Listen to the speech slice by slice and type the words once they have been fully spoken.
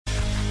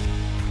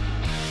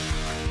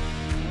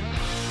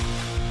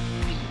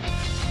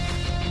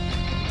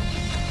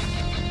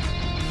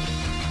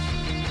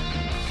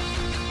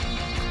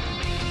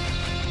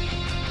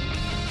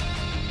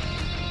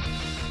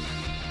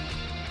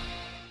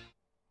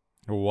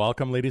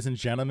Welcome, ladies and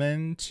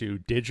gentlemen, to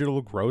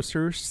Digital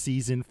Grocer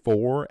Season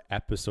 4,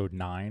 Episode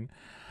 9.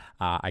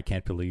 I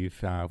can't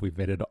believe we've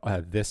made it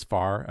this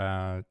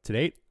far to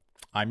date.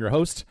 I'm your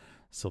host,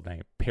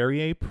 Sylvain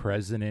Perrier,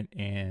 President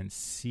and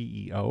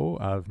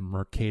CEO of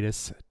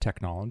Mercatus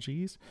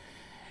Technologies.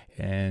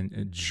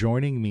 And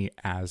joining me,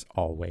 as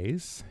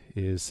always,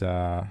 is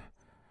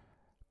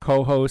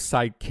co-host,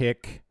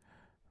 sidekick,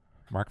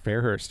 Mark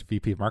Fairhurst,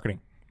 VP of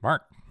Marketing.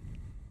 Mark.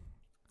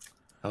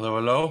 Hello,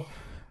 hello.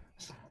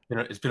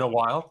 It's been a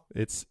while.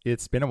 It's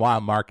been a while,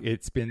 Mark.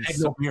 It's been I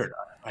had no beard.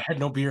 I had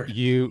no beard.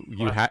 You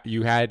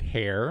had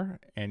hair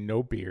and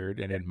no beard,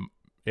 and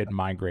it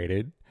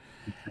migrated.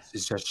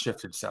 It's just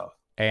shifted south.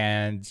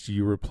 And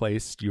you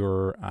replaced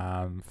your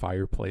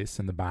fireplace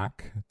in the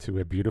back to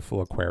a beautiful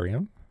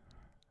aquarium.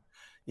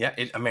 Yeah,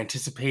 I'm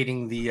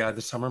anticipating the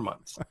summer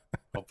months.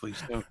 Hopefully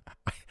soon.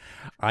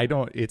 I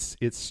don't.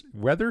 It's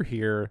weather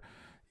here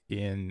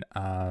in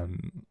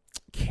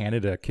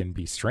Canada can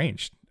be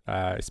strange.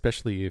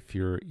 Especially if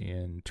you're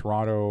in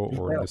Toronto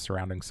or in the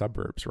surrounding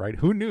suburbs, right?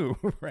 Who knew,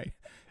 right?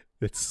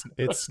 It's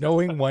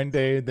snowing one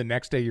day, the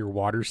next day you're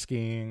water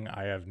skiing.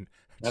 I have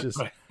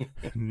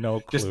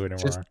no clue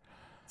anymore.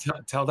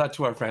 Tell that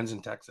to our friends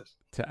in Texas.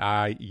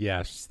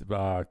 Yes,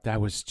 that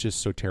was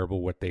just so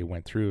terrible what they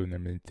went through, and I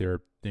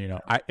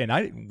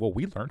mean, what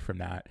we learned from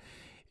that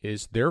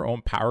is their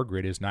own power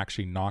grid is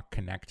actually not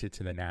connected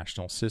to the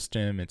national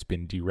system. It's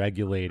been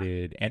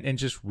deregulated, and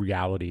just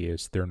reality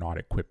is they're not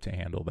equipped to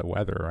handle the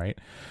weather, right?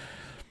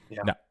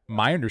 Yeah. Now,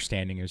 my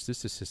understanding is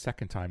this is the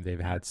second time they've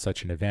had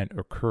such an event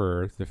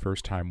occur. The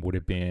first time would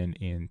have been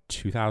in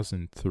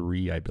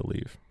 2003, I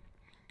believe,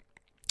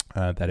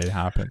 that it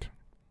happened.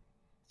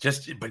 I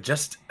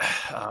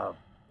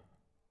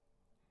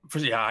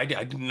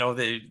didn't know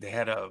they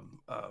had a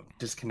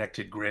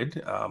disconnected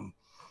grid.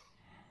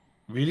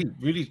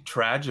 Really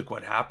tragic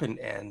what happened,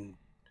 and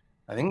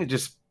I think it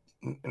just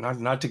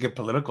not to get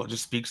political, it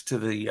just speaks to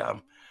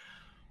the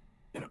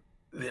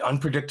the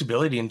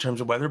unpredictability in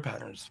terms of weather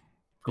patterns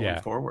going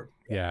forward.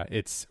 Yeah,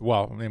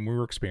 and we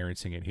were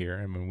experiencing it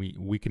here. I mean,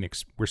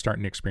 we're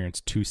starting to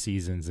experience 2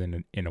 seasons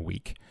in a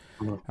week,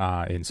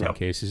 in some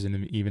cases,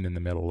 and even in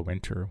the middle of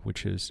winter,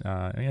 which is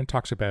and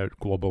talks about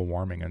global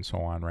warming and so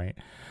on, right?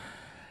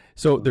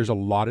 So there's a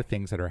lot of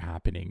things that are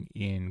happening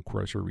in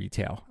grocery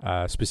retail,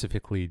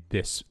 specifically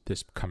this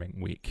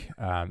coming week,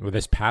 or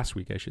this past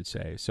week, I should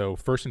say. So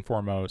first and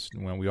foremost,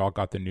 when we all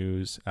got the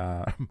news,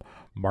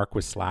 Mark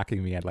was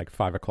slacking me at like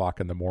 5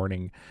 o'clock in the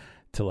morning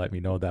to let me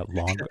know that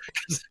Longo,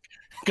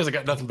 because I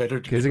got nothing better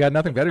to do. Because I got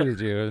nothing better to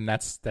do, and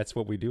that's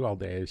what we do all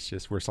day. It's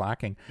just we're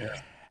slacking.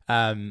 Yeah.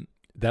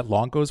 That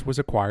Longo's was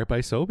acquired by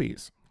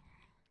Sobeys.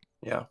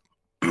 Yeah,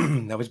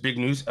 that was big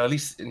news, at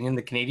least in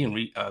the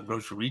Canadian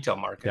grocery retail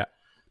market.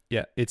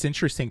 Yeah, it's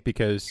interesting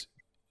because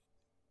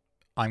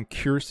I'm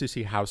curious to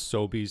see how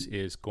Sobeys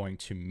is going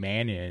to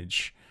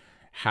manage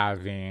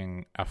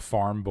having a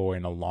Farm Boy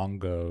and a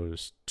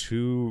Longo's,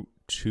 two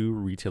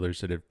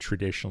retailers that have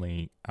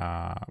traditionally,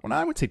 I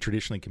would say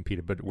traditionally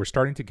competed, but we're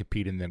starting to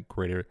compete in the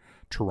greater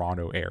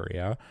Toronto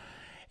area.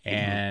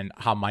 And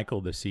how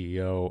Michael, the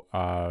CEO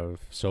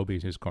of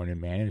Sobeys, is going to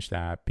manage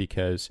that,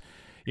 because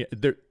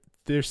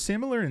they're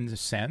similar in the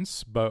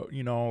sense, but,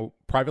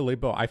 private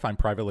label, I find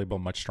private label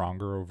much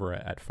stronger over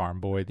at Farm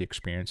Boy. The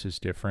experience is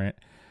different.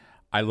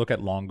 I look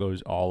at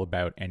Longo's all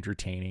about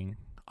entertaining.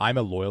 I'm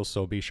a loyal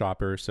Sobeys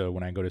shopper, so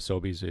when I go to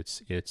Sobeys,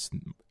 it's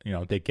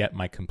they get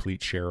my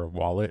complete share of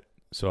wallet.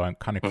 So I'm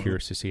kind of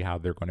curious to see how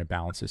they're going to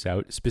balance this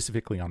out,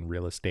 specifically on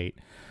real estate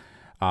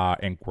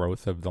and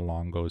growth of the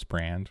Longo's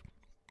brand.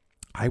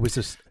 I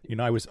was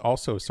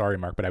also, sorry,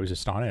 Mark, but I was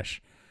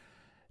astonished.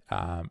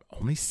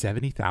 Only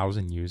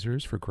 70,000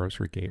 users for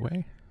Grocery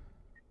Gateway.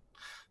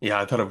 Yeah,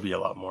 I thought it would be a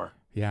lot more.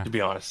 Yeah, to be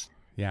honest.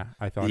 Yeah,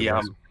 I thought it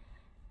was.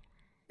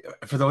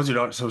 For those who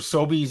don't, so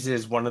Sobeys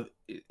is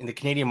in the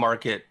Canadian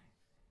market.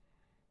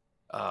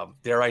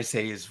 Dare I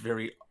say, is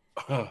very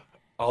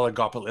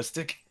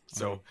oligopolistic.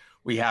 So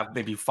we have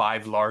maybe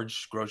 5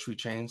 large grocery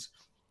chains,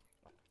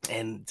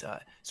 and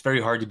it's very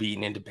hard to be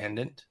an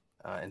independent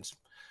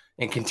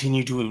and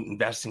continue to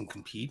invest and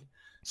compete.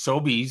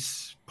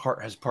 Sobeys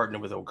has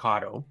partnered with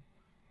Ocado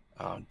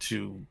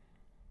to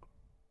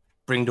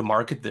bring to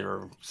market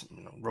their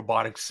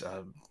robotics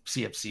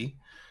CFC,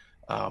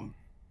 and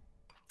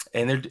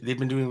they've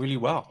been doing really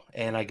well.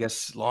 And I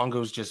guess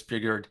Longo's just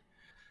figured,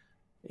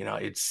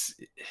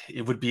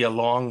 it would be a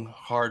long,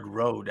 hard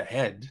road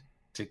ahead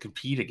to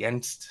compete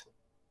against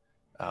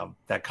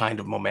that kind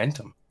of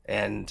momentum.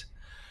 And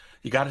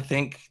you got to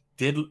think,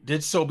 did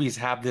Sobeys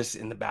have this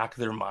in the back of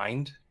their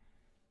mind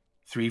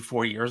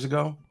 3-4 years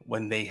ago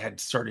when they had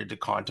started to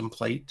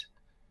contemplate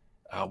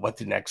what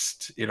the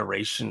next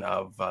iteration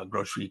of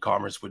grocery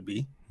e-commerce would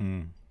be?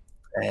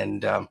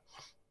 And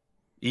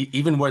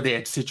even where they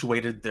had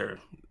situated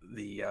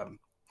the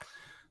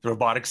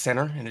robotics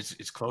center, and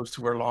it's close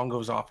to where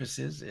Longo's office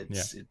is.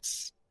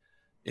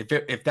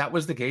 If that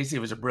was the case, it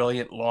was a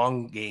brilliant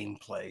long game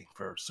play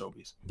for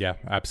Sobeys. Yeah,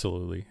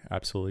 absolutely.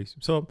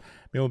 So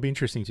it'll be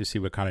interesting to see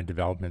what kind of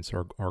developments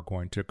are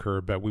going to occur.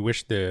 But we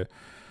wish the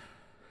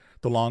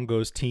the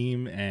Longo's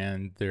team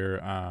and their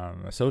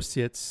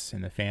associates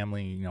and the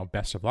family,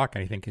 best of luck.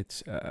 I think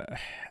it's,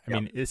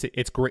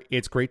 it's great.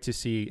 It's great to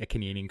see a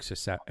Canadian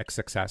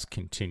success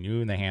continue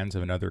in the hands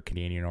of another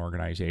Canadian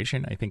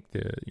organization. I think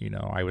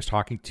I was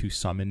talking to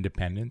some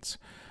independents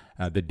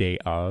the day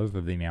of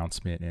the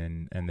announcement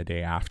and the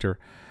day after,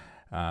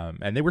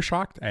 and they were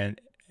shocked,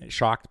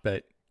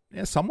 but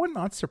somewhat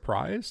not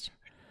surprised.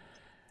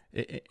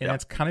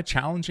 It's kind of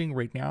challenging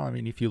right now. I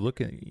mean, if you look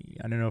at,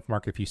 I don't know if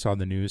Mark, if you saw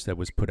the news that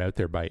was put out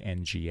there by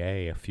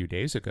NGA a few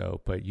days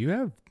ago, but you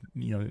have,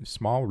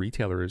 small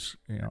retailers,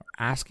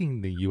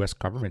 asking the U.S.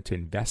 government to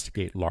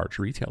investigate large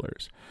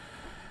retailers.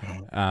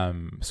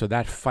 So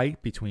that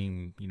fight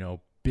between,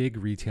 big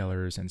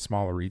retailers and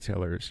smaller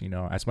retailers,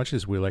 as much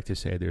as we like to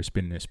say there's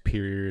been this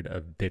period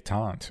of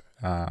détente,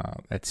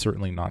 that's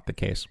certainly not the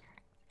case.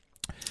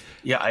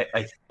 Yeah,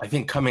 I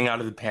think coming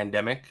out of the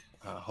pandemic,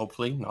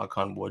 hopefully, knock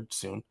on wood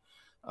soon,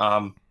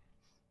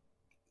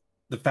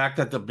 the fact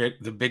that the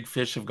big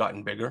fish have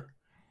gotten bigger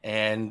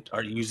and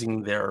are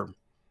using their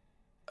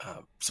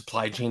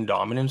supply chain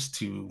dominance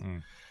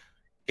to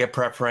get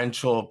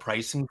preferential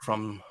pricing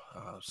from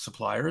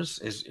suppliers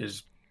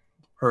is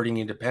hurting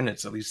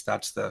independents. At least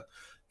that's the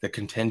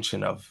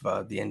contention of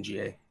the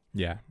NGA.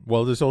 Yeah.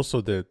 Well, there's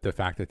also the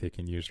fact that they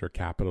can use their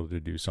capital to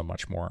do so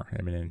much more.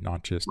 I mean,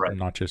 not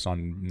just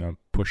on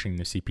pushing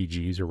the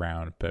CPGs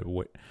around, but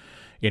what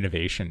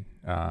innovation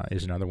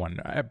is another one.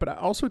 But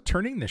also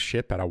turning the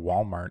ship at a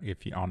Walmart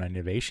on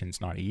innovation is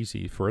not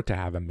easy. For it to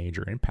have a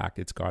major impact,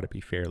 it's got to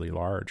be fairly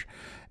large.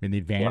 I mean, the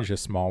advantage a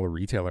smaller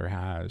retailer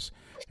has,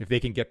 if they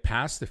can get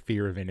past the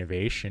fear of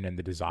innovation and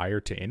the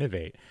desire to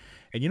innovate.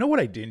 And you know what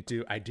I didn't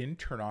do? I didn't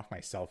turn off my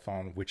cell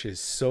phone, which is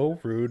so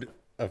rude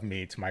of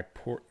me to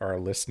our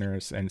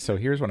listeners. And so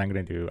here's what I'm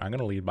going to do. I'm going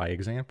to lead by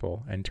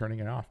example and turning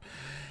it off.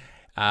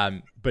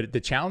 But the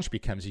challenge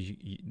becomes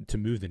to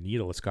move the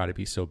needle, it's got to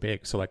be so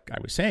big. So like I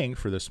was saying,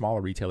 for the smaller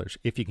retailers,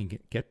 if you can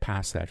get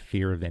past that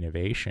fear of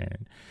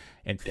innovation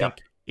and think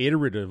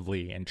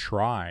iteratively and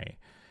try,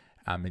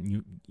 and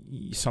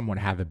you somewhat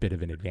have a bit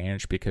of an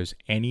advantage, because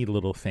any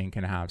little thing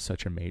can have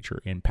such a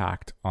major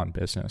impact on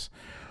business.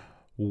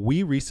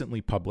 We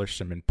recently published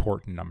some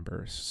important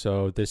numbers.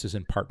 So this is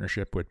in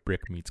partnership with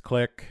Brick Meets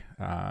Click,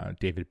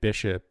 David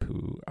Bishop,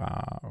 who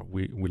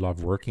we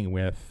love working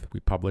with. We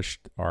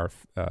published our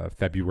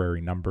February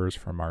numbers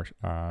from our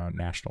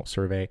national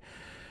survey.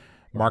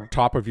 Mark,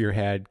 top of your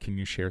head, can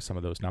you share some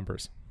of those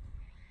numbers?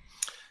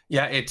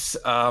 Yeah, it's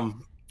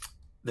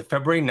the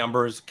February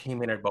numbers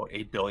came in at about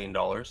 $8 billion,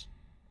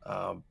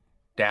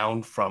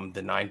 down from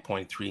the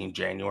 9.3 in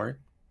January.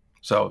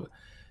 So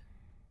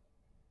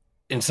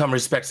in some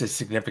respects, a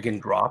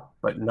significant drop,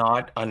 but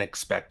not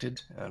unexpected.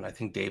 And I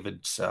think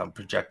David's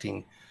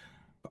projecting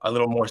a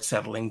little more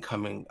settling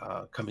coming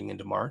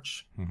into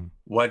March. Mm-hmm.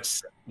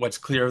 What's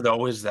clear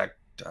though is that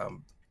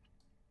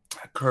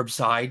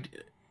curbside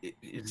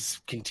is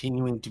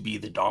continuing to be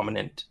the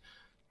dominant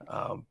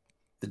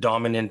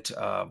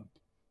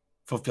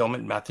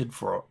fulfillment method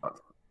for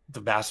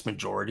the vast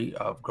majority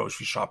of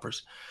grocery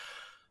shoppers.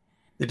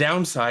 The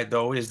downside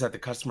though is that the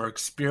customer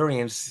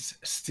experience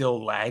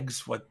still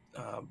lags what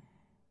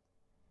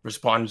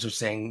respondents are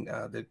saying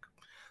that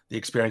the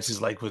experience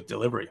is like with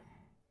delivery.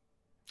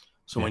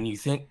 So when you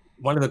think,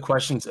 one of the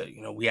questions that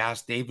we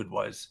asked David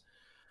was,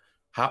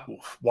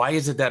 why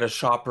is it that a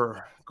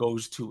shopper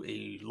goes to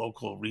a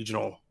local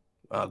regional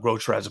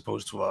grocer as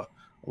opposed to a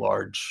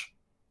large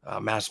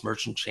mass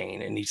merchant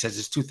chain? And he says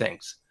it's two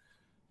things: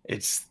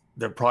 it's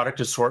their product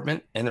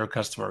assortment and their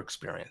customer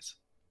experience.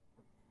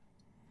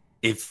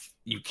 If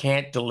you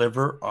can't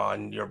deliver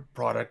on your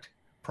product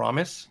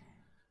promise,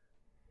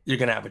 you're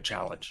going to have a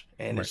challenge.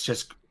 And It's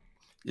just,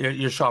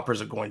 your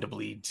shoppers are going to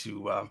bleed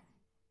to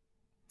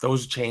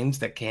those chains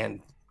that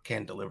can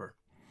deliver.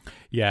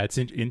 Yeah, it's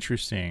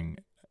interesting.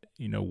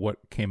 What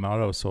came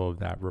out also of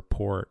that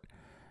report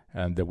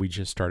that we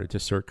just started to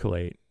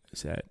circulate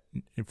is that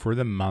for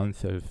the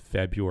month of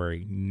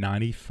February,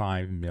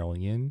 95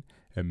 million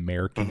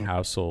American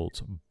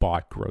households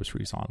bought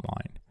groceries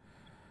online.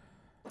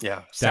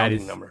 Yeah,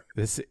 astounding number.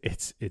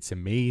 It's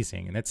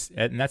amazing,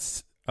 and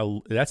that's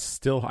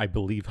still, I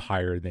believe,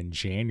 higher than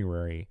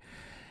January.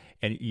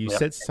 And you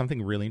said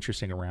something really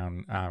interesting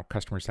around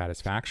customer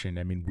satisfaction.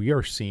 I mean, we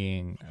are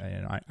seeing,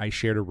 and I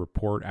shared a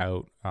report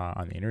out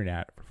on the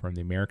internet from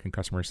the American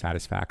Customer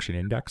Satisfaction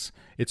Index.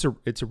 It's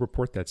a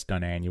report that's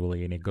done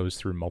annually, and it goes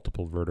through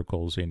multiple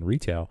verticals in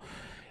retail,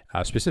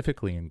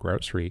 specifically in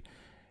grocery.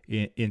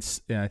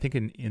 I think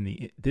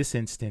in this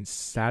instance,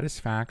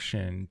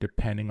 satisfaction,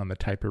 depending on the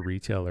type of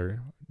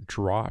retailer,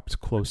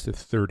 dropped close to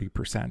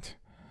 30%.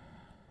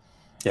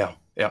 Yeah.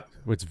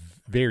 It's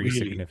very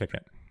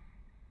significant.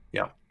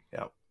 Yeah.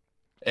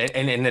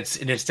 And it's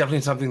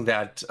definitely something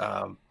that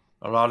a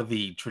lot of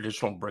the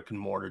traditional brick and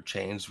mortar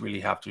chains really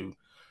have to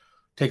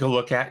take a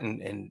look at,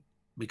 and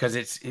because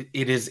it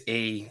is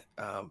a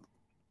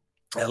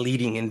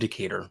leading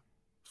indicator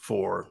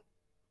for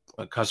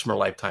a customer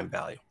lifetime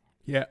value.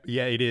 Yeah,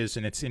 it is,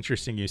 and it's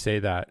interesting you say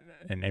that,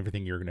 and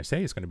everything you're going to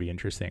say is going to be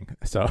interesting.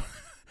 So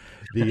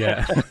Not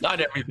everything.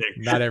 Not everything.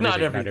 Not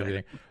Not everything.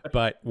 everything.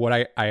 But what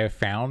I have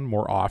found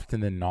more often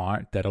than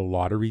not that a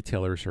lot of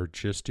retailers are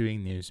just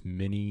doing these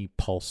mini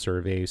pulse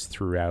surveys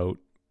throughout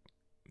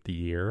the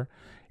year,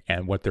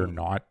 and what they're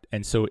not,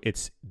 and so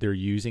they're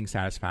using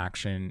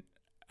satisfaction.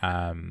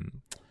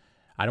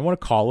 I don't want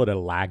to call it a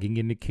lagging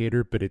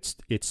indicator, but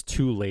it's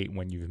too late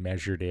when you've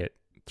measured it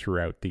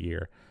throughout the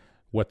year.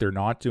 What they're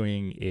not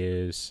doing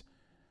is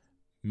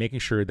making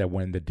sure that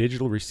when the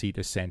digital receipt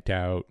is sent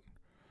out,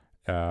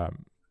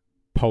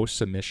 post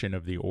submission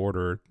of the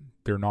order,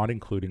 they're not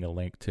including a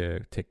link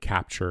to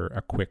capture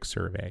a quick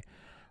survey.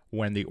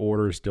 When the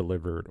order is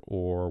delivered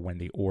or when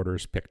the order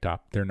is picked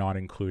up, they're not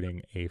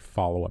including a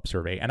follow-up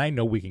survey. And I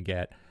know we can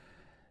get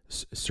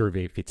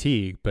survey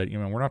fatigue, but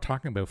we're not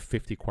talking about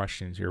 50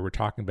 questions here. We're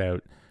talking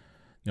about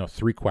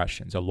 3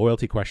 questions: a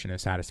loyalty question, a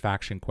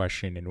satisfaction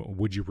question, and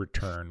would you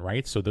return,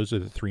 right? So those are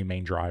the 3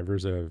 main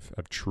drivers of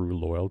true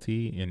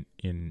loyalty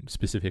in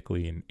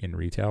specifically in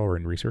retail or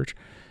in research.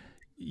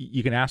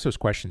 You can ask those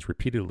questions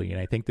repeatedly, and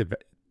I think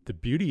the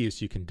beauty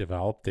is you can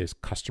develop this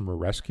customer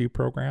rescue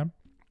program,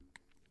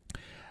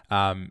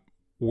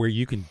 where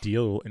you can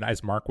deal, and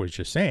as Mark was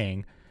just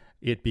saying,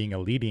 it being a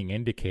leading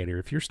indicator.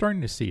 If you're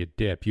starting to see a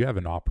dip, you have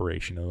an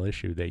operational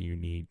issue that you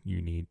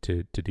need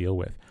to deal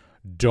with.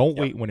 Don't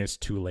wait when it's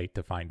too late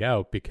to find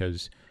out,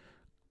 because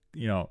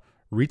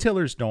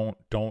retailers don't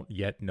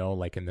yet know,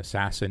 like in the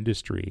SaaS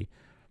industry,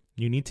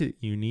 you need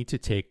to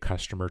take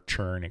customer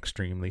churn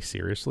extremely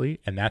seriously,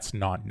 and that's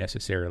not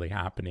necessarily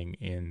happening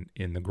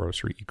in the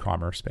grocery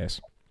e-commerce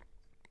space.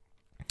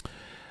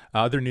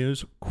 Other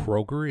news: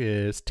 Kroger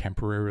is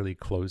temporarily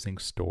closing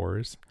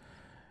stores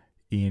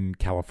in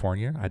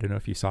California. I don't know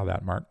if you saw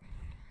that, Mark.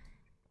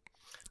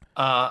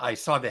 I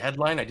saw the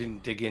headline. I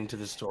didn't dig into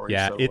the story.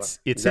 Yeah, so, is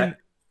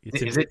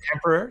it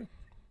temporary?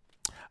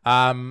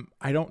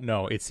 I don't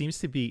know. It seems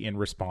to be in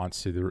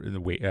response to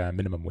the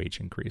minimum wage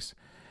increase,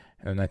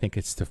 and I think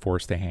it's to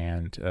force the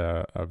hand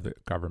of the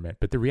government.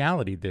 But the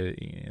reality,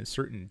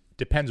 certain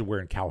depends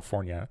where in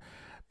California,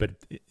 but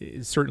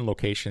in certain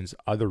locations,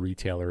 other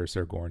retailers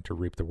are going to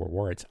reap the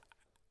rewards.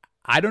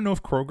 I don't know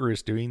if Kroger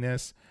is doing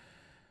this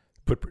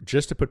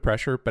just to put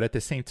pressure, but at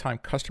the same time,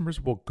 customers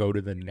will go to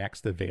the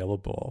next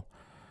available.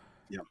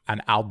 Yep.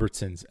 An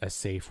Albertsons, a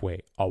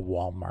Safeway, a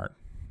Walmart,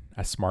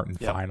 a Smart and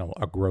Final,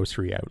 a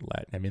grocery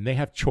outlet. I mean, they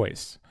have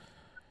choice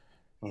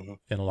in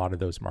a lot of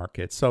those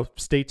markets. So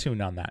stay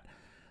tuned on that.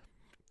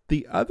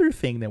 The other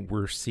thing that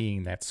we're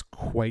seeing that's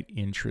quite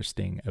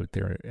interesting out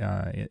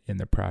there in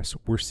the press,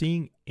 we're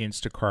seeing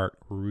Instacart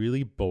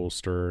really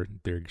bolster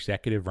their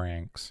executive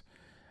ranks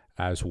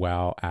as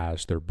well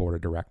as their board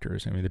of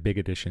directors. I mean, the big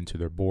addition to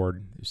their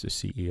board is the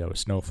CEO of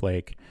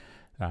Snowflake.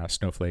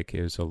 Snowflake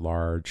is a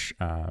large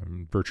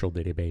virtual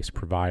database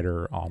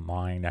provider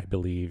online. I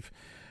believe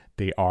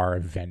they are a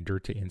vendor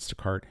to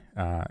Instacart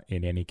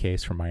in any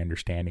case, from my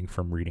understanding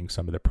from reading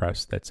some of the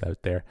press that's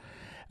out there.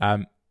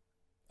 I'm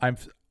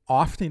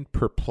often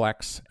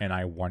perplexed, and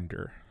I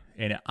wonder,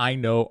 and I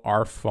know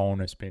our phone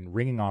has been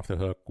ringing off the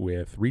hook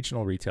with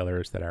regional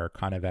retailers that are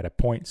kind of at a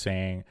point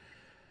saying,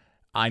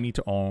 I need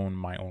to own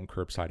my own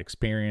curbside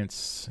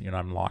experience.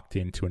 I'm locked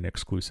into an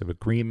exclusive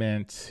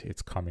agreement.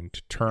 It's coming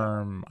to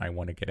term. I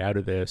want to get out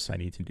of this. I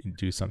need to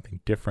do something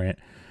different.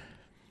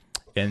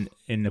 And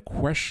the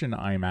question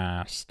I'm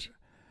asked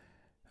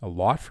a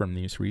lot from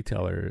these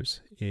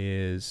retailers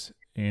is,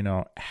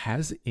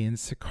 has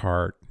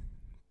Instacart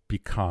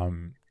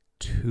become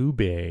too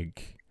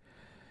big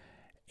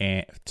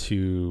and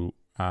for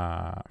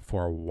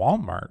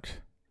Walmart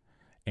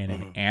and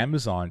an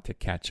Amazon to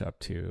catch up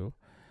to?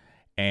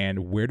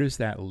 And where does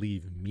that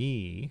leave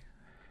me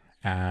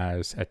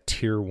as a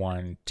tier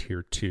 1,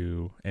 tier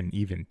 2, and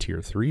even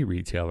tier 3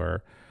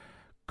 retailer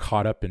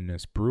caught up in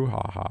this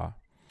brouhaha?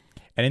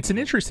 And it's an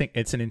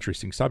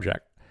interesting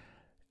subject.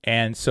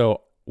 And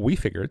so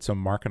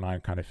Mark and I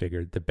kind of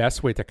figured the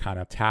best way to kind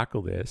of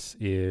tackle this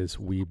is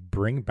we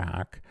bring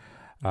back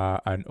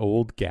an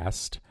old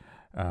guest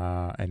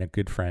and a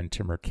good friend,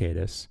 Tim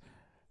Mercatus.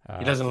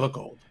 He doesn't look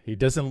old. He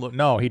doesn't look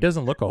old.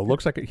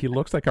 He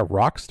looks like a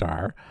rock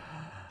star.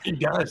 He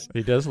does.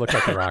 He does look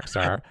like a rock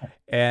star.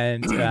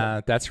 And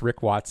that's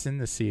Rick Watson,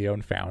 the CEO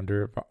and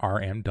founder of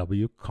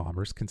RMW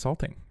Commerce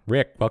Consulting.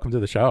 Rick, welcome to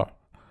the show.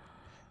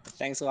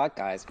 Thanks a lot,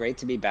 guys. Great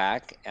to be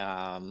back.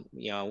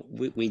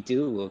 We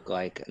do look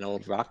like an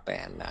old rock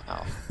band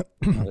now.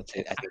 I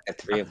think the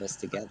 3 of us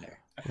together.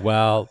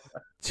 Well,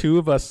 2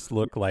 of us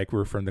look like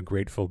we're from the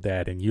Grateful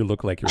Dead, and you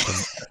look like you're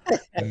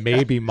from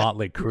maybe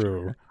Motley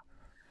Crue.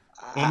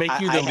 We'll make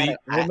you the lead.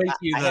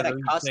 I had a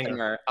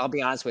customer, I'll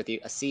be honest with you,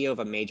 a CEO of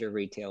a major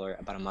retailer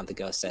about a month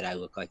ago said I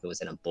looked like it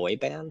was in a boy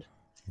band.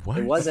 What?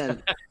 It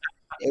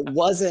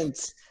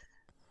wasn't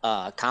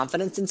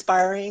confidence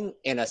inspiring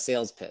in a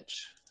sales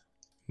pitch.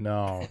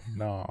 No.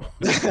 No.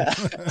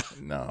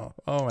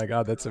 Oh my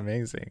God, that's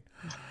amazing.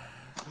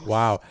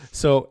 Wow.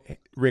 So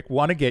Rick,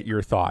 want to get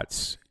your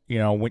thoughts.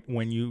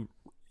 When you,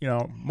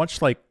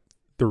 much like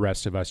the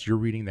rest of us, you're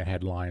reading the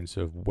headlines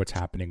of what's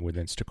happening with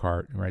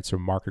Instacart, right? So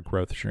market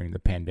growth during the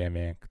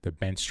pandemic, the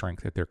bench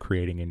strength that they're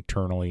creating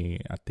internally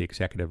at the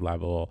executive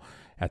level,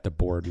 at the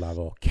board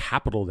level,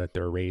 capital that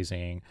they're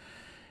raising.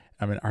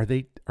 I mean, are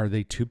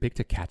they too big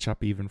to catch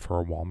up even for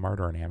a Walmart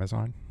or an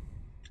Amazon?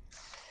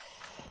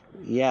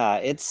 Yeah,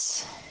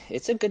 it's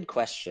a good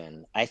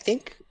question. I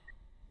think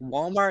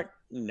Walmart,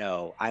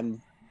 no.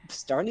 I'm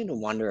starting to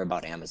wonder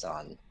about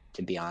Amazon,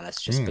 to be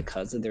honest, just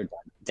because of their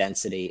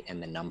density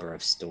and the number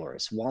of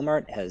stores.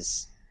 Walmart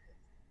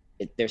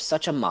they're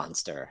such a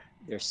monster.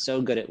 They're so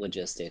good at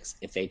logistics.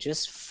 If they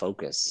just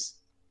focus,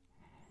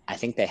 I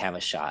think they have a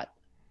shot.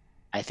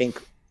 I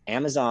think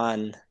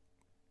Amazon,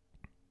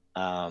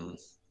 I'm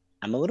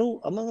a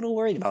little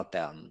worried about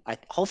them.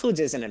 Whole Foods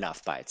isn't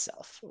enough by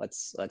itself.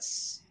 Let's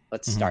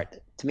start.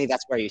 To me,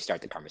 that's where you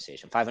start the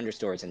conversation. 500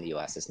 stores in the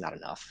U.S. is not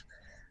enough.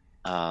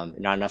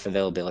 Not enough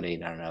availability,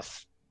 not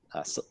enough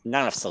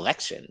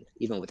selection.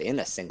 Even within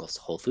a single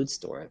Whole Foods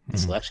store, the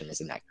selection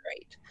isn't that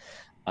great.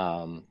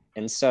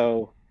 And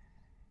so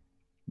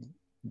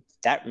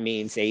that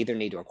means they either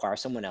need to acquire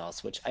someone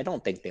else, which I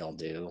don't think they'll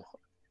do,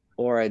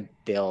 or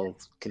they'll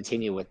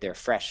continue with their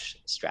fresh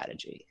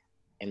strategy.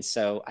 And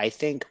so I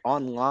think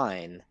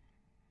online,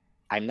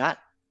 I'm not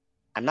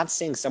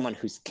seeing someone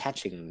who's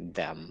catching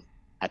them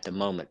at the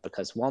moment,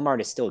 because Walmart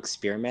is still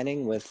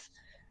experimenting with,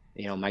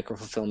 micro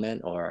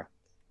fulfillment or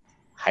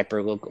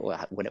hyper local,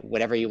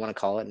 whatever you want to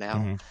call it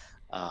now.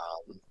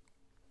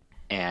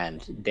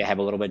 And they have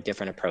a little bit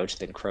different approach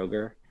than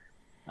Kroger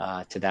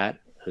to that,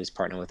 who's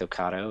partnered with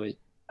Ocado.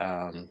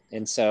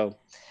 And so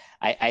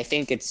I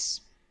think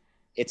it's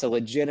a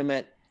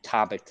legitimate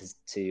topic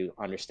to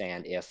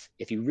understand.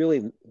 If you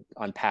really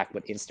unpack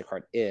what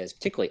Instacart is,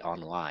 particularly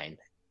online,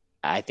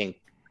 I think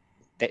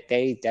that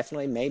they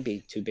definitely may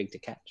be too big to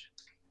catch.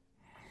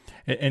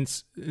 And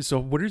so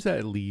what does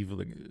that leave?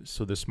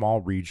 So the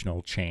small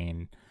regional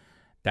chain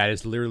that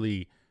is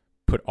literally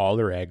put all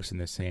their eggs in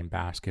the same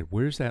basket,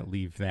 where does that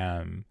leave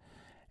them?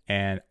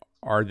 And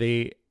are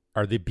they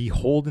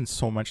beholden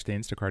so much to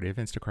Instacart? If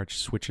Instacart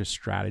switches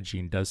strategy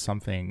and does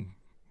something,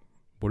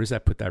 where does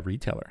that put that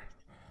retailer?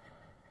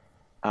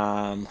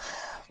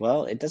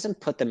 Well, it doesn't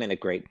put them in a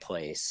great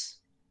place,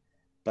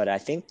 but I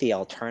think the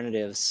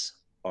alternatives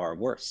are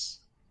worse,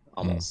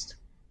 almost.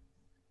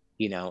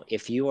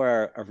 If you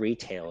are a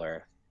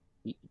retailer,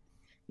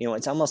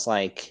 it's almost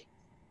like,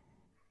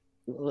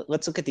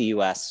 let's look at the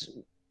US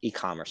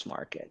e-commerce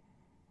market.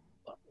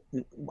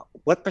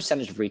 What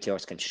percentage of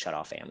retailers can shut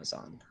off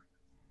Amazon?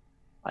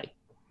 Like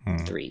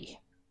 3,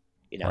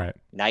 right.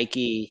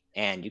 Nike,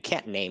 and you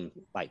can't name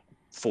like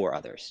 4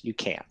 others. You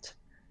can't.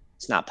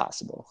 It's not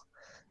possible.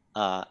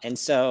 And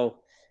so,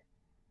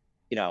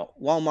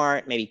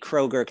 Walmart, maybe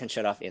Kroger can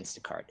shut off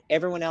Instacart.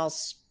 Everyone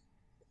else,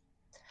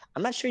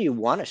 I'm not sure you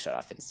want to shut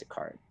off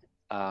Instacart.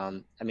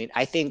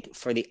 I think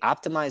for the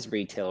optimized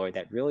retailer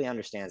that really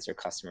understands their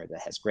customer, that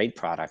has great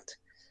product,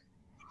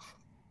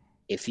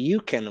 if you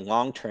can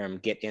long-term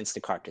get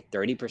Instacart to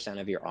 30%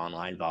 of your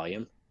online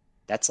volume,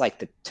 that's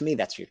to me,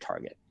 that's your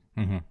target.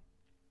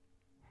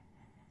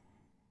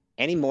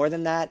 Any more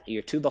than that,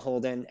 you're too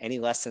beholden. Any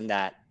less than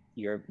that,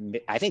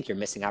 I think you're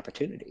missing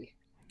opportunity.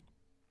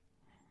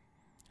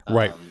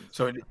 Right.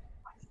 So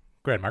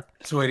go ahead, Mark.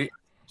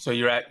 So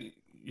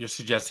you're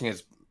suggesting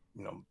is,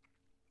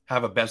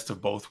 have a best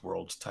of both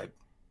worlds type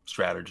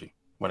strategy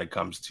when it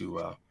comes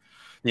to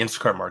the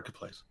Instacart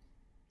marketplace.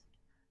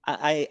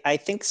 I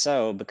think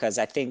so, because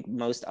I think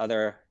most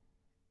other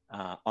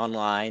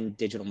online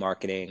digital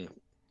marketing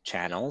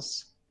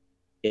channels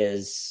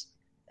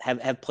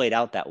have played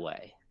out that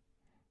way.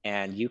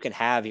 And you can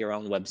have your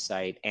own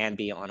website and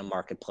be on a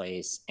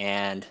marketplace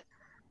and,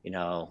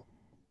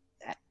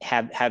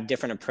 have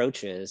different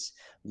approaches.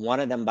 One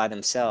of them by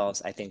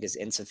themselves, I think, is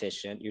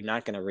insufficient. You're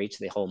not going to reach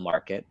the whole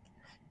market.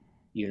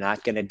 You're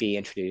not going to be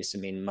introduced.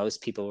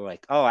 Most people are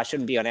like, oh, I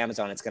shouldn't be on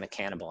Amazon. It's going to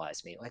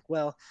cannibalize me. Like,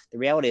 well, the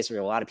reality is there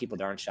are a lot of people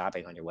that aren't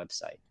shopping on your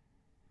website.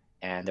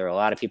 And there are a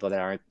lot of people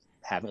that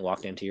haven't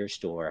walked into your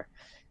store.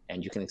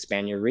 And you can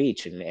expand your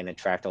reach and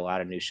attract a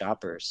lot of new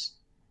shoppers.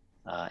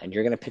 And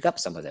you're going to pick up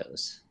some of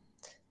those.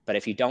 But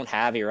if you don't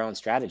have your own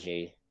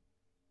strategy,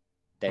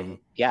 then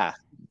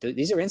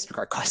these are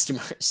Instacart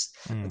customers.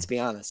 Let's be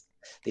honest.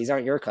 These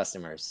aren't your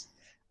customers.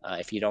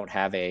 If you don't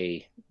have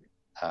a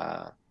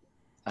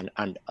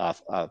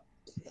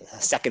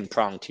second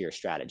prong to your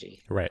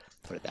strategy, right?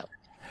 Put it that way.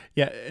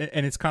 Yeah,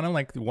 and it's kind of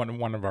like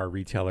one of our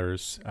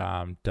retailers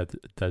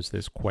does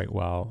this quite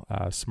well.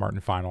 Smart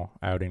and Final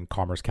out in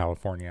Commerce,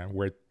 California,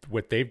 where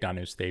what they've done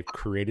is they've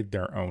created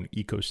their own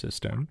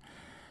ecosystem,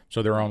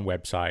 so their own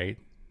website,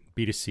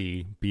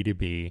 B2C,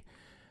 B2B,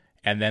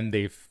 and then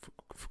they've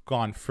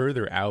gone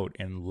further out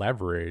and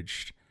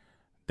leveraged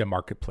the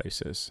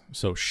marketplaces,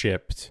 so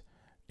Shipt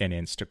and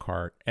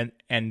Instacart,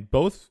 and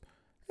both.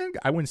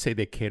 I wouldn't say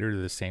they cater to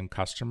the same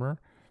customer,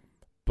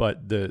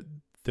 but the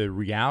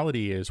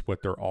reality is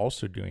what they're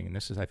also doing, and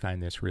I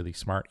find this really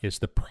smart, is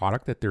the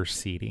product that they're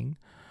seeding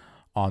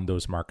on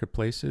those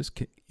marketplaces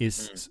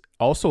is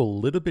also a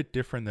little bit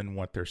different than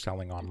what they're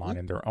selling online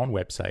in their own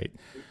website.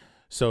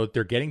 So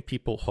they're getting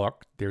people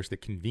hooked. There's the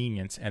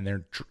convenience, and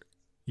they're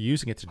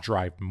using it to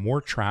drive more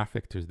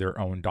traffic to their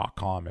own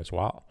 .com as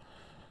well.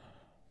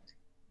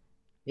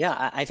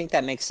 Yeah, I think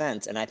that makes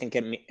sense, and I think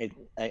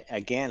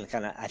again,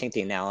 kind of, I think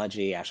the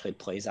analogy actually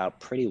plays out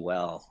pretty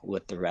well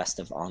with the rest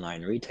of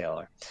online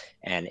retailer.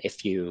 And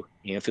if you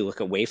look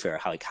at Wayfair,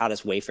 how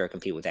does Wayfair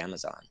compete with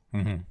Amazon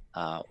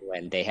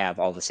when they have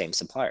all the same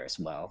suppliers?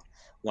 Well,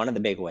 one of the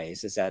big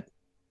ways is that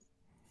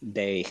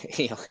they,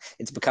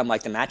 it's become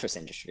like the mattress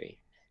industry.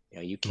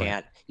 You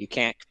can't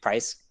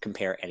price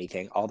compare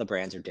anything. All the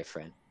brands are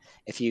different.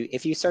 If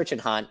you search and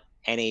hunt,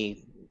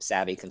 any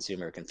savvy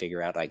consumer can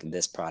figure out like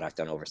this product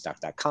on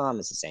Overstock.com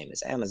is the same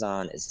as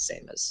Amazon, is the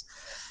same as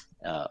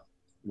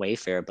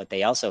Wayfair, but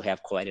they also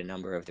have quite a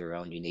number of their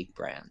own unique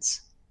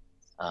brands,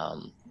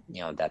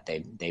 that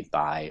they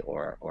buy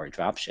or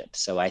drop ship.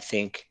 So I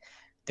think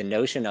the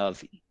notion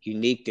of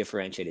unique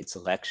differentiated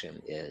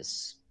selection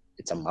it's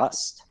a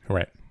must.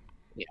 Right.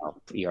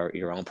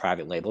 Your own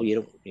private label.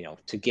 You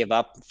don't, to give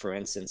up, for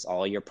instance,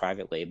 all your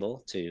private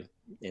label to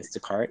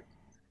Instacart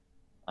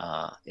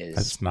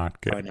that's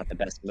not good. Probably not the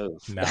best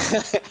move. No,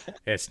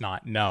 it's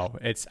not. No,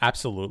 it's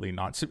absolutely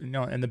not. So,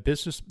 and the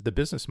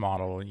business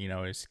model,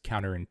 is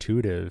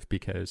counterintuitive,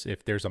 because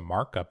if there's a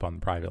markup on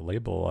the private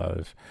label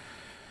of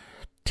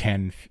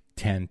 10,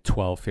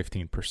 12,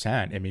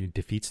 15%, I mean, it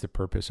defeats the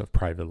purpose of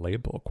private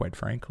label, quite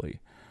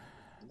frankly.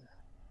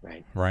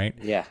 Right.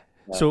 Yeah.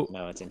 So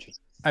it's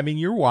interesting. I mean,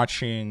 you're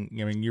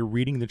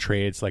reading the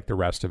trades like the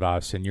rest of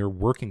us, and you're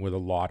working with a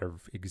lot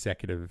of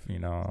executive,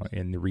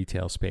 in the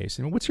retail space.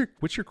 I mean, what's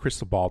your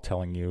crystal ball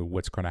telling you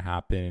what's going to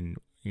happen,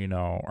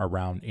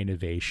 around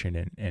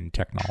innovation and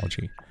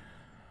technology?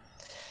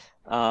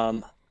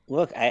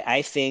 Look,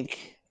 I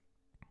think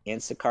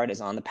Instacart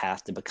is on the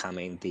path to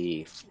becoming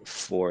the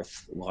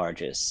fourth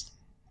largest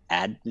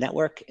ad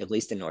network, at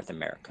least in North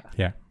America.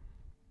 Yeah.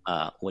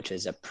 Which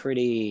is a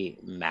pretty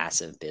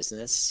massive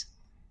business.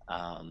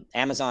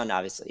 Amazon,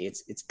 obviously,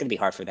 it's going to be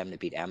hard for them to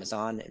beat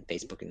Amazon and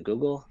Facebook and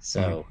Google.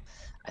 So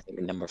I think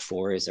number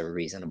 4 is a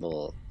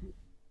reasonable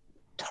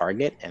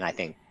target. And I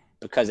think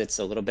because it's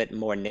a little bit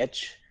more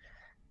niche,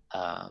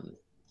 I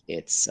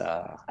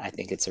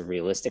think it's a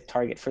realistic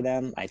target for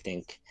them. I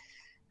think,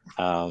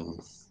 so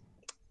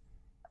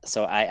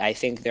I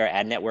think their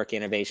ad network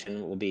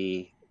innovation will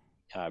be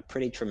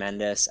pretty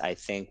tremendous. I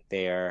think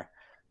their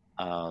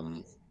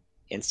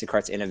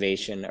Instacart's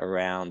innovation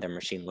around their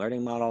machine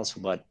learning models,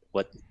 what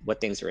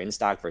things are in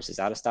stock versus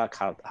out of stock,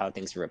 how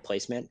things are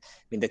replacement.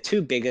 I mean, the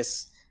two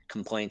biggest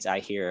complaints I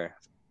hear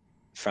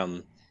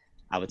from,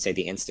 I would say,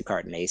 the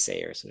Instacart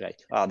naysayers, like,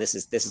 oh, this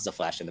is a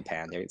flash in the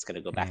pan. It's going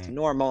to go back to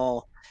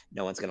normal.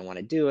 No one's going to want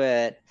to do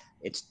it.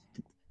 It's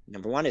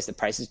number one is the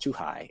price is too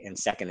high, and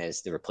second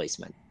is the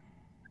replacement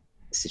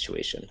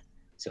situation.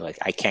 So like,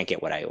 I can't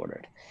get what I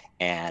ordered,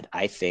 and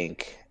I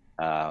think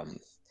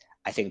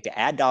the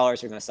ad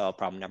dollars are going to solve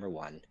problem number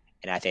 1,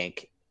 and I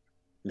think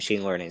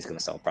machine learning is going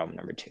to solve problem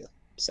number 2.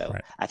 So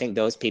right. I think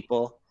those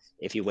people,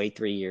 if you wait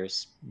 3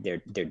 years, they're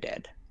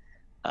dead,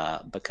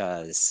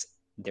 because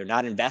they're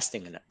not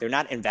investing enough. They're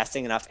not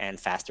investing enough and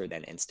faster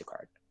than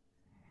Instacart.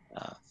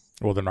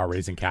 Well, they're not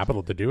raising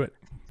capital to do it.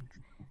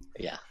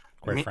 Yeah,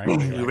 quite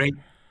frankly.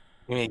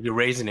 You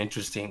raise an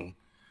interesting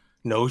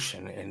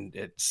notion, and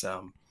it's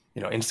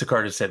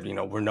Instacart has said,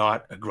 we're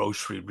not a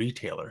grocery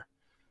retailer.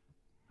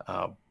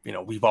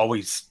 We've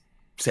always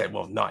said,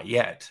 well, not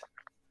yet.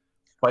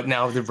 But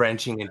now they're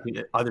branching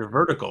into other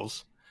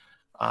verticals.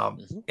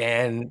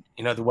 And,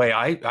 the way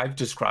I've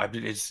described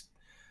it is,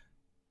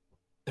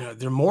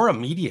 they're more a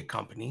media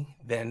company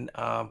than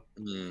a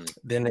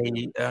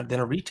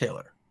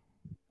retailer.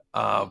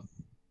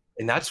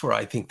 And that's where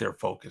I think their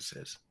focus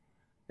is.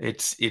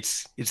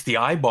 It's the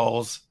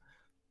eyeballs,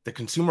 the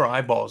consumer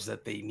eyeballs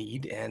that they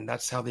need. And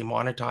that's how they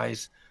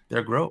monetize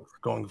their growth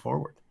going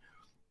forward.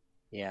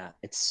 Yeah,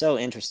 it's so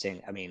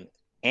interesting. I mean,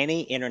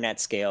 any internet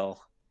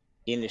scale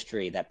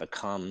industry that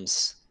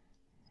becomes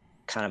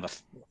kind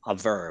of a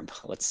verb,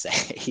 let's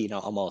say,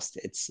 almost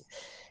it's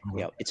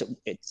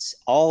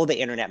all the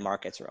internet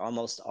markets are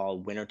almost all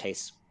winner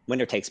takes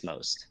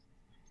most.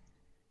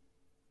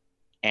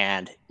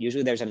 And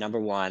usually there's a number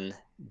one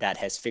that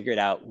has figured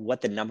out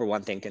what the number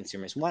one thing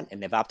consumers want,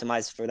 and they've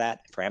optimized for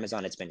that. For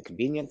Amazon, it's been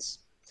convenience.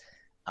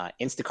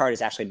 Instacart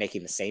is actually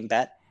making the same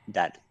bet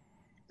that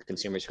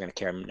consumers are going to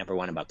care number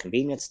one about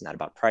convenience, not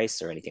about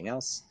price or anything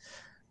else,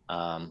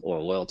 or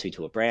loyalty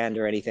to a brand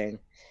or anything.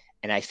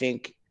 And I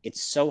think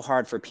it's so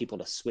hard for people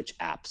to switch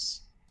apps.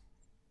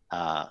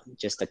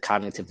 Just the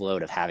cognitive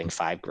load of having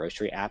 5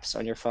 grocery apps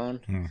on your phone.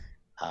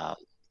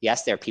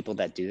 Yes, there are people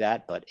that do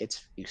that, but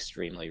it's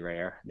extremely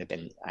rare.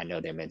 I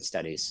know there have been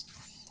studies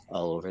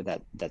all over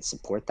that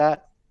support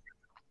that.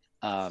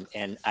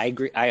 And I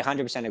agree. I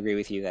 100% agree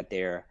with you that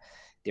they're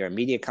a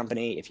media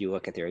company. If you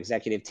look at their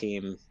executive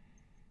team,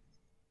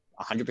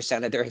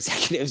 100% of their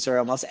executives are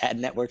almost ad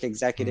network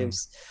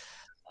executives.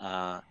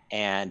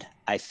 And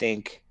I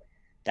think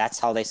that's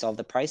how they solve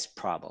the price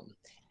problem.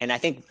 And I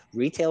think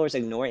retailers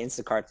ignore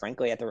Instacart,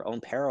 frankly, at their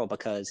own peril,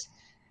 because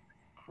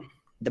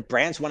the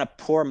brands want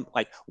to pour,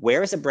 like,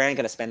 where is a brand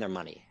going to spend their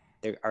money?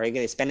 Are they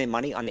going to spend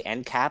money on the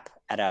end cap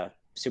at a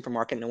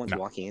supermarket no one's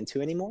walking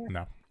into anymore?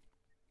 No.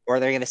 Or are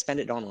they going to spend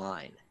it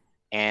online?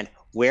 And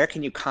where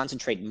can you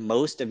concentrate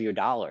most of your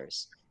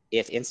dollars?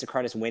 If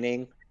Instacart is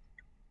winning,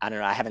 I don't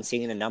know, I haven't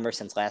seen a number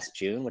since last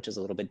June, which is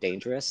a little bit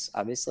dangerous,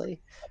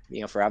 obviously,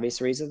 for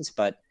obvious reasons.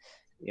 But,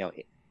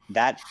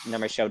 that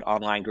number showed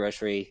online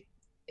grocery,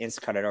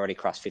 Instacart had already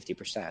crossed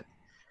 50%.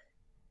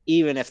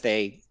 Even if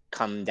they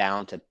come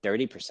down to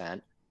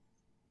 30%,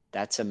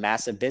 that's a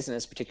massive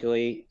business,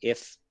 particularly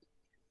if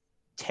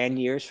 10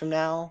 years from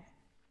now,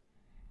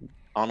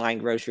 online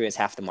grocery is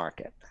half the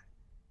market.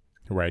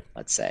 Right.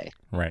 Let's say.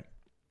 Right.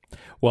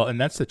 Well, and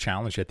that's the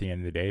challenge at the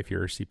end of the day. If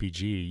you're a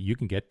CPG, you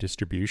can get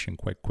distribution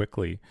quite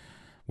quickly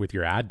with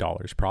your ad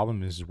dollars.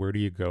 Problem is, where do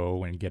you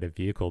go and get a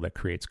vehicle that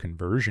creates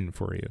conversion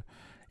for you?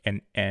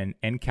 And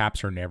end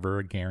caps are never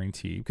a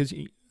guarantee, because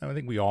I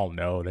think we all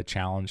know the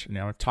challenge.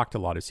 Now, I've talked to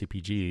a lot of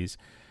CPGs.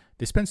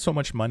 They spend so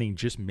much money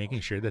just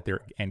making sure that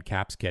their end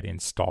caps get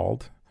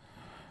installed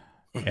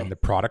and the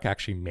product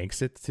actually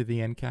makes it to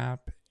the end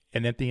cap.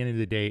 And at the end of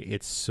the day,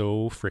 it's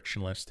so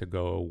frictionless to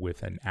go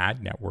with an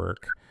ad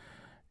network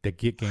that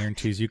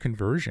guarantees you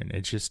conversion.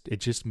 It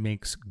just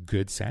makes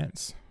good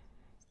sense.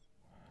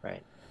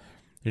 Right.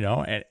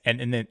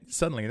 And then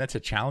suddenly that's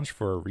a challenge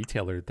for a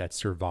retailer that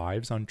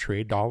survives on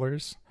trade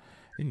dollars.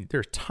 And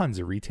there's tons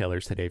of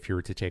retailers today, if you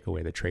were to take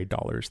away the trade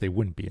dollars, they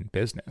wouldn't be in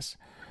business.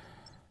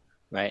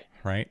 Right.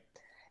 Right.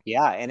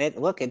 Yeah. And it's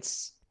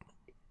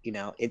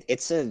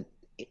an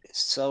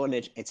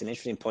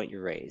interesting point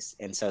you raise.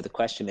 And so the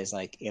question is,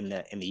 like, in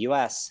the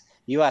US,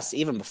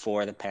 even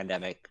before the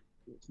pandemic,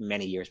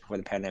 many years before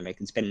the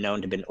pandemic, it's been known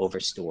to have been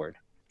overstored.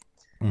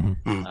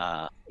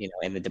 Mm-hmm.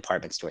 In the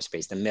department store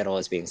space, the middle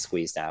is being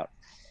squeezed out.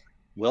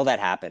 Will that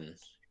happen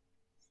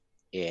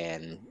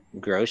in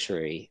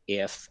grocery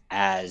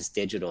as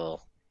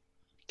digital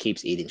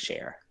keeps eating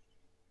share?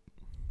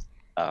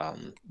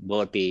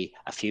 Will it be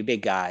a few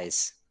big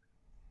guys,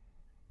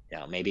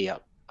 maybe a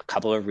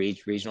couple of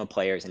regional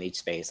players in each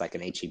space, like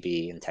an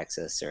H-E-B in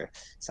Texas or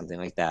something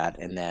like that,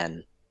 and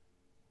then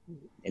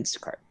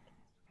Instacart?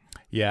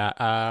 Yeah,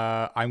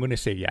 I'm going to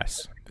say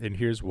yes. And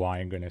here's why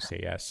I'm going to say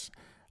yes.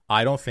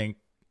 I think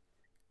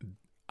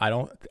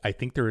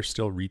there are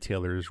still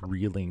retailers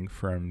reeling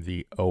from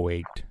the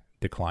 2008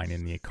 decline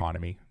in the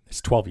economy.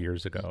 It's 12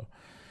 years ago,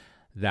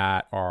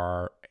 that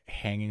are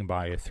hanging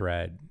by a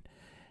thread.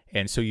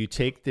 And so you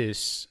take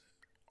this,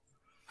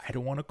 I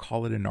don't want to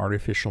call it an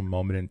artificial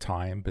moment in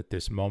time, but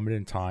this moment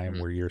in time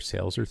where your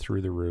sales are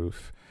through the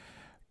roof,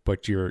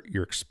 but your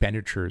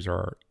expenditures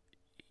are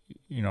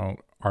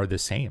the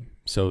same.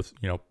 So,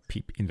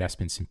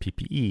 investments in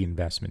PPE,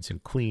 investments in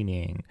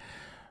cleaning,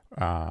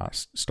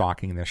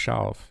 stocking the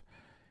shelf.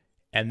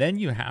 And then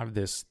you have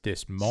this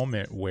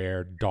moment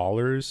where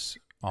dollars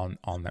on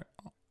the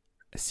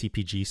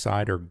CPG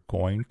side are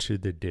going to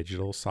the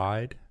digital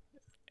side,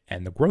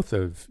 and the growth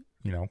of,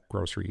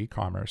 grocery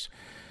e-commerce.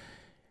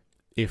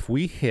 If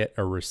we hit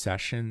a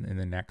recession in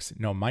the next,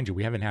 mind you,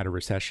 we haven't had a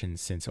recession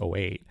since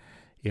 2008.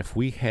 If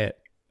we hit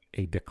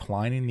a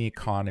decline in the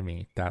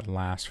economy that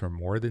lasts for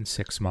more than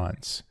 6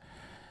 months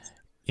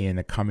in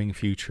the coming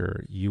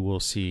future, you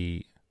will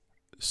see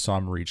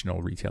some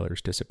regional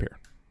retailers disappear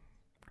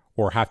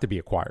or have to be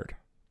acquired.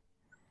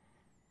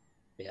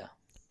 Yeah.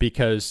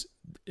 Because,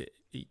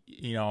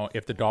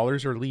 if the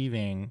dollars are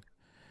leaving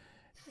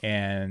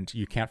and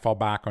you can't fall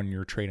back on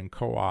your trade and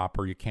co-op,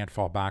 or you can't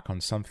fall back on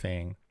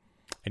something,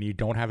 and you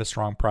don't have a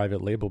strong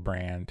private label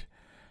brand,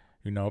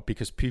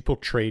 because people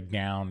trade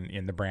down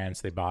in the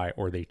brands they buy,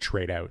 or they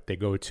trade out. They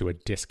go to a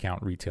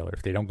discount retailer.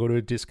 If they don't go to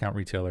a discount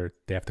retailer,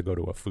 they have to go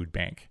to a food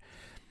bank.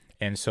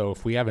 And so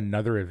if we have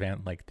another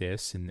event like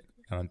this, and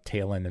on the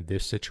tail end of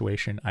this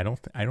situation, I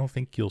don't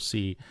think you'll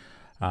see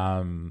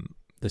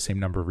the same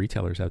number of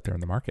retailers out there in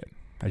the market.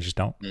 I just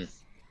don't.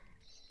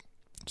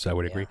 So I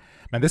would agree.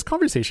 Man, this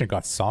conversation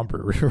got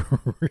somber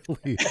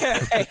really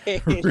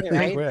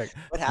right? quick.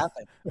 What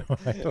happened?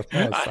 I don't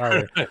know.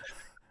 Sorry.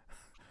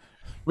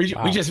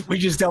 We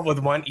just dealt with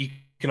one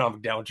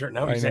economic downturn.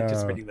 Now he's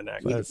anticipating the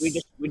next.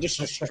 We just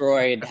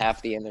destroyed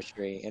half the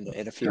industry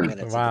in a few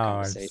minutes.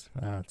 Wow,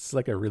 it's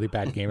like a really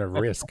bad game of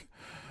Risk.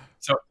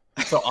 So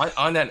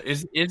on that,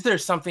 is there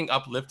something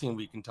uplifting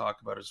we can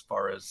talk about as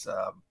far as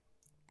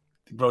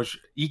grocery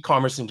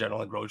e-commerce in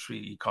general and grocery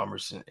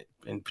e-commerce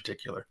in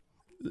particular?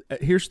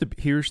 Here's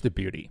the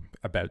beauty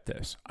about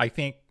this. I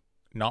think,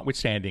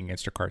 notwithstanding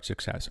Instacart's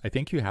success, I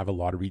think you have a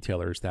lot of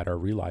retailers that are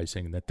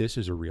realizing that this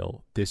is the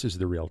real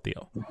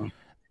deal. Mm-hmm.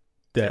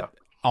 That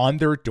on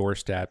their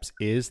doorsteps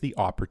is the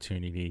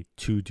opportunity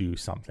to do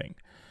something.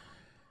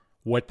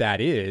 What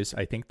that is,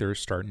 I think they're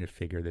starting to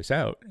figure this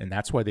out. And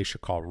that's why they should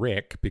call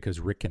Rick,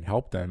 because Rick can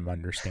help them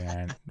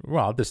understand,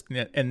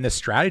 the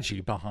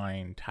strategy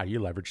behind how you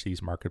leverage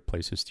these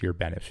marketplaces to your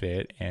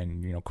benefit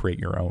and, create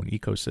your own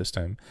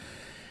ecosystem.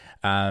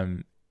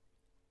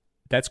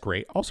 That's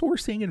great. Also, we're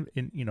seeing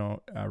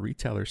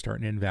retailers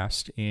starting to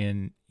invest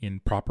in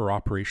proper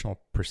operational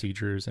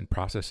procedures and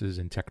processes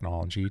and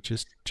technology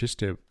just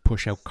to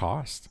push out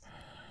costs.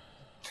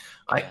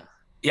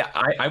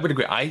 I would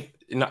agree.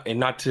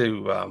 Not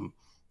to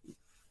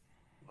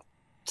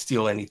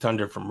steal any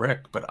thunder from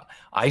Rick, but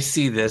I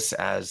see this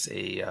as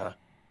a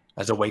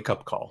wake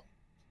up call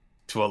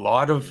to a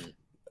lot of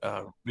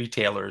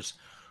retailers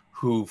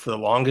who, for the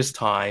longest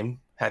time,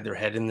 had their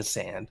head in the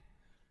sand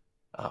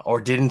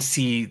or didn't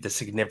see the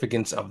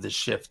significance of the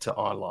shift to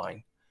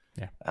online.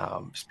 Yeah,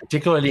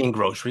 particularly in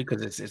grocery,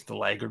 because it's the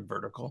laggard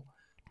vertical.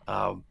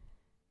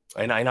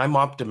 And I'm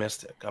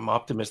optimistic. I'm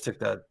optimistic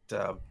that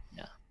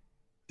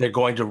they're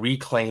going to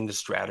reclaim the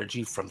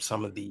strategy from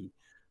some of the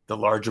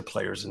larger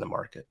players in the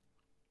market.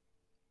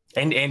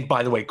 And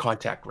by the way,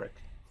 contact Rick.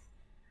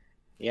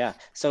 Yeah.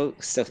 So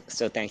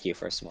thank you,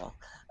 first of all.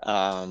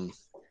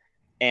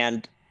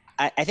 And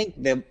I think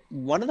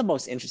one of the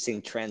most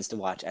interesting trends to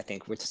watch, I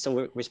think, we're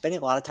spending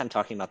a lot of time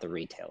talking about the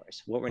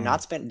retailers. What we're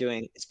not spending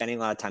a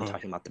lot of time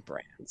talking about the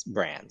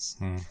brands.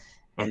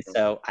 And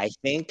so I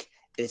think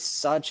it's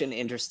such an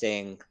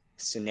interesting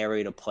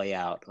scenario to play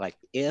out. Like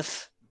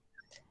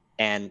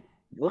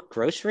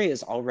grocery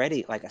is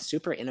already like a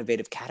super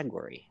innovative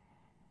category.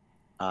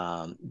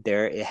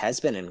 It has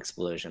been an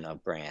explosion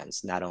of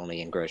brands, not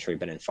only in grocery,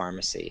 but in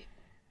pharmacy,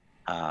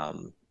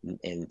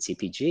 in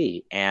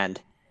CPG. And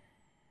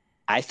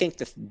I think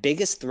the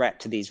biggest threat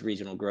to these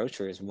regional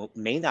grocers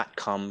may not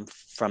come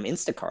from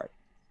Instacart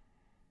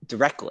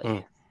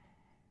directly.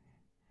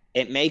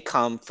 It may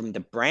come from the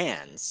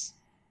brands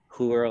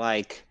who are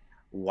like,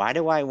 why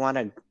do I want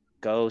to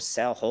go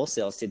sell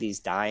wholesales to these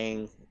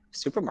dying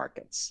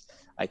supermarkets?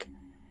 Like,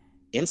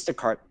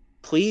 Instacart,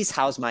 please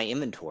house my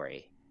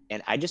inventory.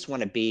 And I just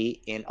want to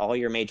be in all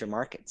your major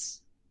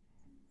markets.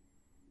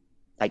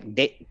 Like,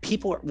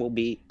 people will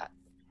be,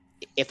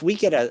 if we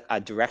get a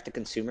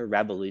direct-to-consumer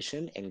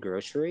revolution in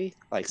grocery,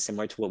 like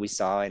similar to what we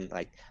saw in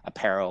like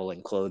apparel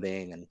and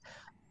clothing and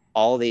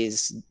all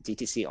these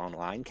DTC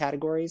online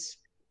categories,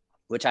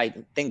 which I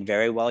think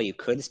very well you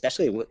could,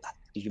 especially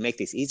if you make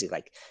these easy.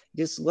 Like,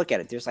 just look at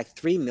it. There's like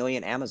 3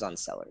 million Amazon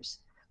sellers.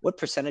 What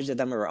percentage of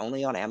them are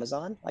only on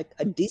Amazon? Like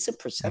a decent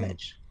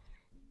percentage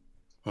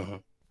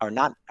are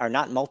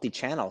not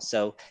multi-channel.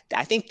 So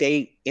I think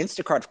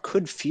Instacart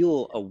could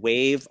fuel a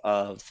wave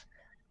of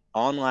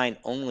online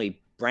only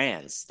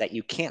brands that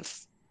you can't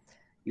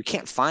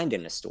find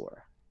in a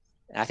store.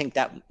 And I think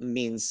that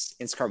means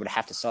Instacart would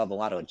have to solve a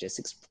lot of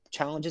logistics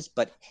challenges,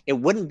 but it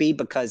wouldn't be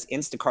because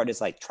Instacart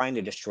is like trying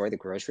to destroy the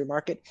grocery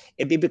market.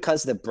 It'd be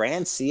because the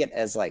brands see it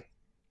as like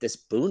this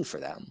boon for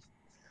them.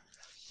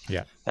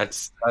 Yeah,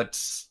 that's,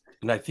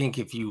 and I think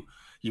if you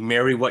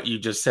marry what you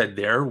just said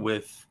there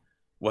with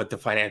what the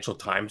Financial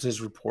Times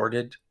has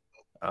reported,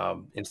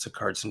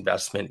 Instacart's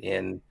investment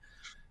in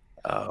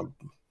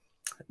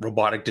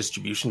robotic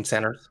distribution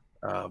centers,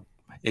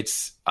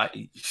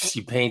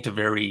 you paint a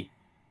very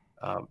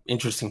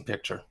interesting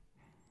picture.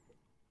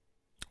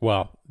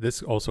 Well,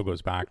 this also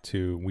goes back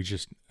to, we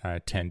just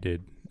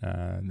attended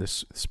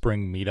this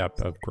spring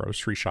meetup of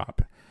Grocery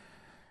Shop,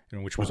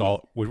 which was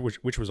all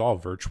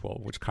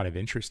virtual, which is kind of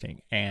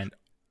interesting. And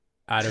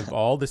out of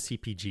all the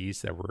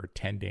CPGs that were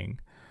attending,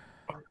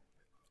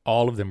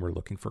 all of them were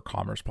looking for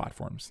commerce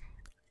platforms,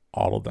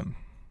 all of them.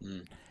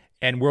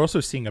 And we're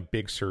also seeing a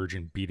big surge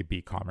in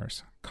B2B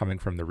commerce coming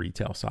from the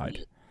retail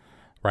side,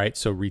 right?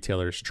 So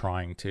retailers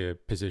trying to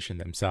position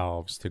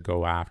themselves to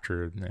go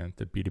after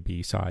the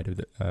B2B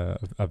side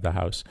of the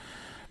house.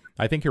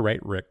 I think you're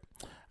right, Rick.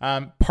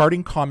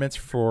 Parting comments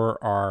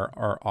for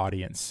our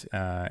audience.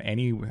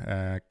 Any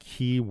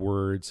key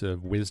words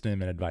of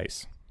wisdom and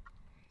advice?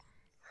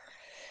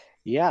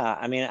 Yeah,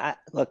 I mean,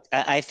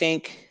 I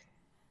think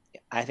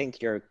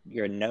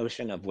your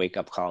notion of wake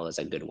up call is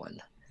a good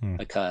one,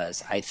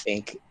 because I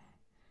think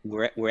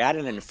we're at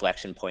an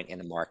inflection point in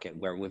the market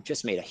where we've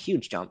just made a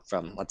huge jump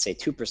from, let's say,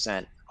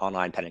 2%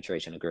 online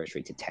penetration of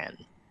grocery to 10,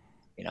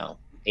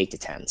 8 to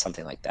 10,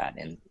 something like that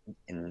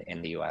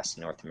in the US,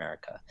 North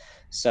America.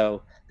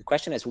 So the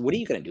question is, what are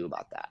you going to do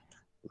about that?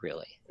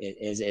 Really,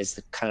 is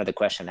the kind of the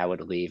question I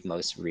would leave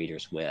most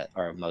readers with,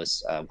 or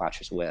most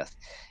watchers with.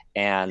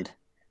 And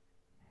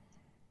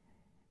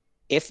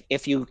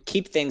if you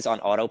keep things on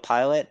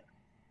autopilot,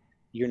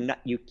 you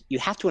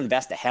have to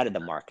invest ahead of the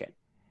market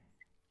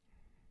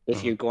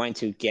if you're going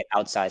to get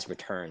outsized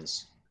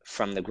returns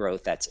from the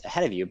growth that's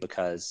ahead of you,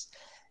 because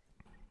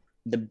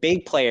the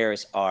big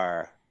players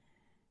are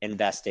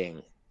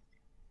investing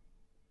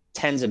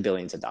tens of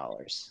billions of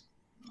dollars.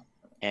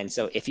 And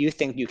so if you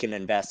think you can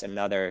invest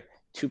another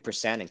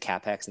 2% in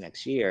CapEx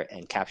next year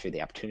and capture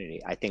the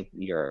opportunity, I think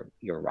you're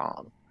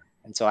wrong.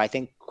 And so I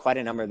think quite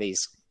a number of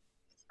these,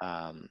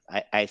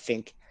 I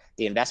think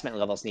the investment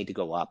levels need to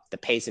go up. The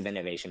pace of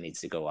innovation needs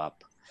to go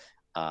up.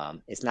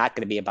 It's not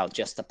going to be about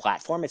just the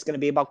platform. It's going to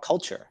be about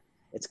culture.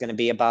 It's going to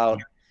be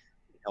about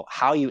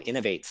how you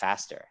innovate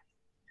faster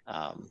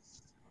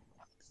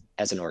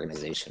as an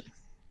organization.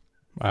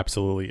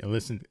 Absolutely. And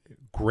listen,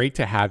 great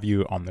to have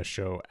you on the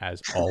show as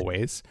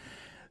always.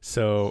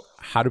 So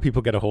how do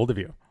people get a hold of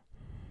you?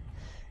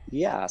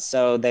 Yeah,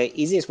 so the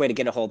easiest way to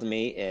get a hold of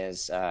me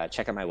is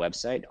check out my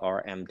website,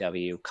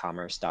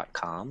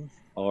 rmwcommerce.com,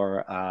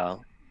 or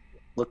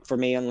look for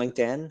me on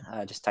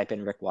LinkedIn. Just type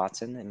in Rick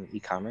Watson and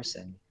e-commerce,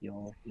 and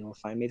you'll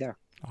find me there.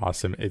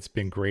 Awesome. It's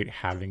been great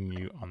having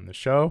you on the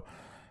show,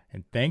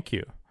 and thank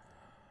you,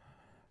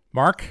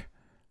 Mark.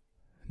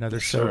 Another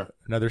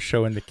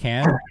show in the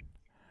can.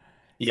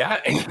 Yeah,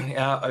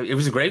 it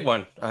was a great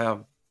one.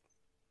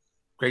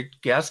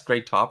 Great guests,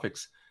 great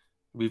topics.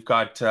 We've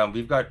got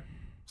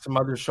some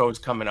other shows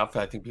coming up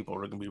that I think people are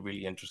going to be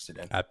really interested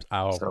in.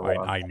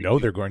 I know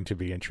they're going to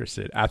be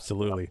interested.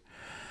 Absolutely.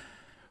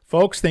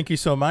 Folks, thank you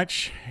so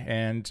much.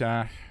 And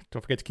don't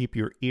forget to keep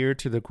your ear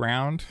to the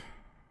ground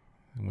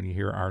when you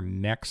hear our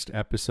next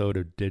episode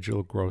of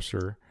Digital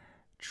Grocer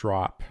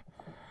drop.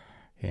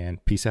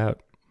 And peace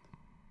out.